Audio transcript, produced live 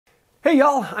Hey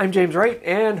y'all, I'm James Wright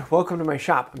and welcome to my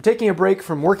shop. I'm taking a break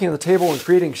from working on the table and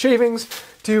creating shavings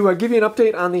to give you an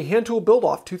update on the Hand Tool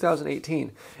Build-Off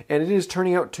 2018, and it is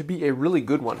turning out to be a really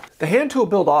good one. The Hand Tool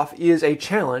Build-Off is a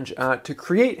challenge to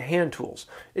create hand tools.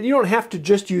 And you don't have to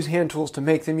just use hand tools to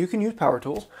make them, you can use power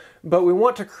tools, but we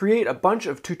want to create a bunch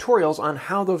of tutorials on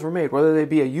how those were made, whether they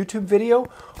be a YouTube video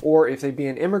or if they be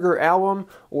an Immigrant album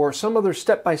or some other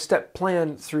step-by-step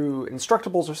plan through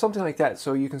Instructables or something like that,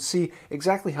 so you can see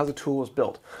exactly how the tool was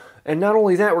built. And not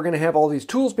only that, we're going to have all these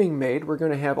tools being made, we're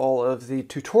going to have all of the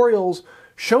tutorials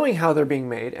showing how they're being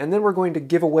made, and then we're going to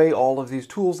give away all of these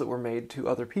tools that were made to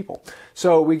other people.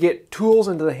 So we get tools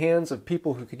into the hands of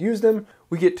people who could use them,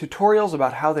 we get tutorials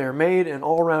about how they are made, and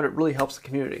all around it really helps the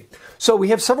community. So we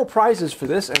have several prizes for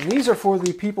this, and these are for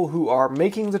the people who are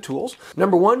making the tools.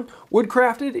 Number one,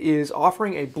 Woodcrafted is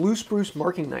offering a blue spruce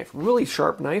marking knife, really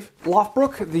sharp knife.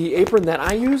 LoftBrook, the apron that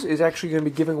I use, is actually going to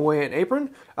be giving away an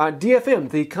apron. DFM,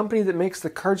 the company that makes the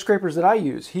card scrapers that I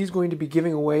use, he's going to be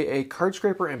giving away a card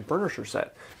scraper and burnisher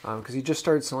set, because he just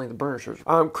started selling the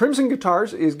burnishers. Crimson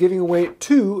Guitars is giving away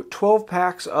two 12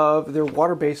 packs of their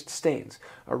water-based stains.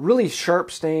 A really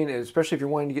sharp stain, especially if you're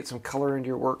wanting to get some color into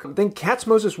your work. Then Cat's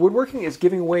Moses Woodworking is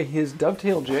giving away his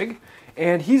Dovetail jig,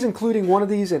 and he's including one of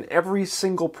these in every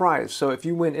single prize. So if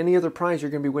you win any other prize,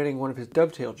 you're going to be winning one of his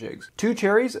Dovetail jigs. Two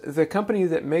Cherries, the company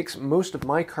that makes most of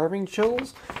my carving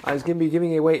chisels, is going to be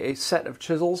giving away a set of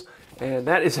chisels, and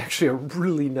that is actually a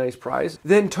really nice prize.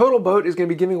 Then Total Boat is going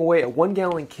to be giving away a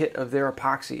 1-gallon kit of their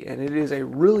epoxy, and it is a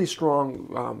really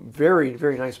strong, very,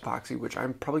 very nice epoxy, which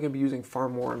I'm probably going to be using far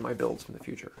more in my builds in the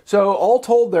future. So all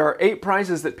told, there are 8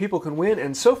 prizes that people can win,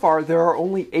 and so far there are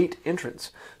only 8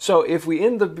 entrants. So if we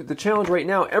end the challenge right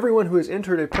now, everyone who has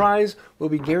entered a prize will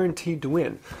be guaranteed to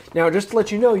win. Now, just to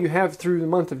let you know, you have through the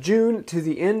month of June to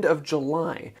the end of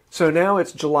July. So now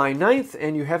it's July 9th,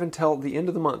 and you have until the end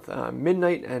of the month,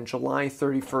 midnight and July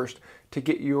 31st, to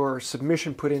get your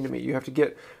submission put into me. You have to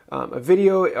get a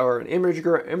video or an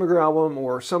Immigrant album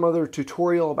or some other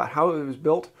tutorial about how it was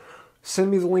built.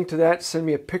 Send me the link to that, send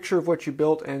me a picture of what you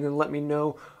built, and then let me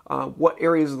know what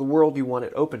areas of the world you want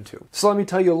it open to. So let me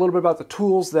tell you a little bit about the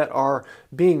tools that are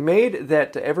being made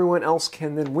that everyone else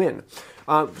can then win.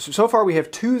 So far we have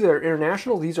 2 that are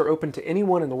international. These are open to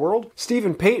anyone in the world.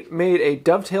 Stephen Pate made a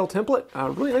Dovetail template,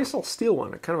 a really nice little steel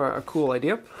one, kind of a cool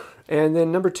idea. And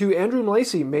then number 2, Andrew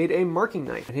Milacci made a marking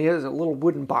knife. And he has a little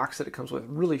wooden box that it comes with,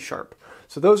 really sharp.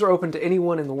 So those are open to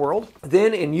anyone in the world.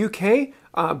 Then in UK,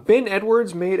 Ben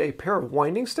Edwards made a pair of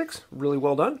winding sticks, really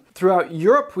well done. Throughout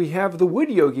Europe, we have the Wood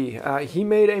Yogi. He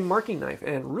made a marking knife,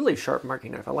 and really sharp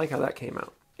marking knife. I like how that came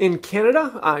out. In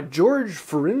Canada, George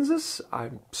Forensis,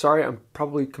 I'm sorry, I'm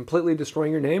probably completely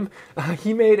destroying your name,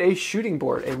 he made a shooting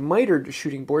board, a mitered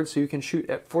shooting board, so you can shoot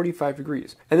at 45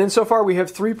 degrees. And then so far we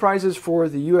have 3 prizes for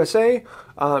the USA.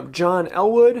 Jon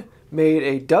Ellwood made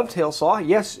a dovetail saw.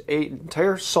 Yes, an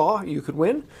entire saw you could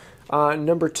win.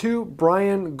 Number 2,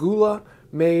 Brian Gulotta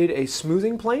made a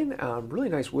smoothing plane. Really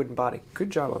nice wooden body. Good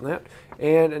job on that.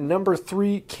 And number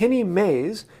 3, Kenney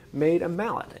made a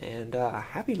mallet, and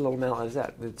happy little mallet is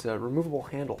that. It's a removable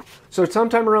handle. So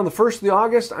sometime around the 1st of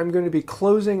August, I'm going to be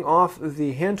closing off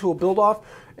the Hand Tool Build-Off,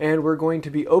 and we're going to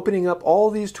be opening up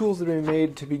all these tools that have been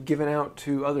made to be given out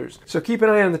to others. So keep an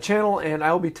eye on the channel, and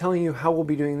I'll be telling you how we'll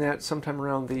be doing that sometime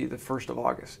around the 1st of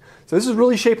August. So this is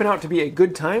really shaping out to be a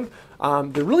good time.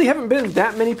 There really haven't been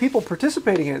that many people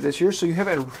participating in it this year, so you have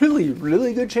a really,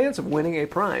 really good chance of winning a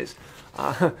prize.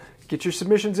 Get your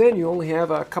submissions in. You only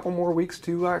have a couple more weeks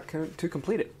to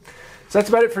complete it. So that's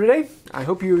about it for today. I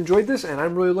hope you enjoyed this, and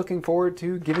I'm really looking forward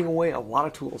to giving away a lot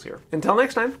of tools here. Until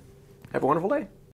next time, have a wonderful day.